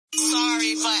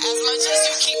sorry, but as much as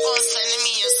you keep on sending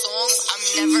me your songs, I'm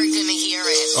never gonna hear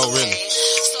it. Oh, really? Okay?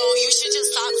 So you should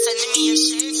just stop sending me your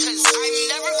shit, cause I'm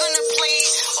never gonna play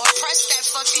or press that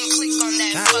fucking click on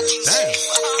that fucking shit.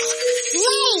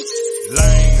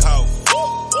 Lame hoe.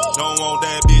 Don't want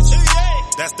that bitch.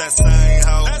 That's that same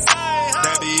hoe.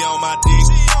 That be on my dick.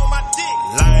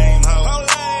 Lame hoe.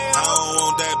 I don't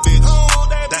want that bitch.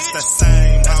 That's that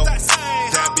same hoe.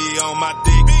 That be on my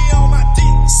dick.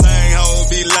 Same hoe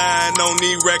be lying on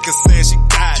these records saying she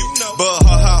got it. But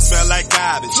her house smell like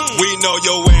garbage. We know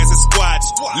your ass is squatch.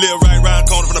 Live right round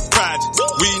the corner from the project.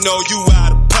 We know you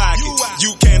out of pocket.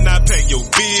 You cannot pay your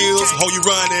bills. Ho, you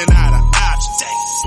running out of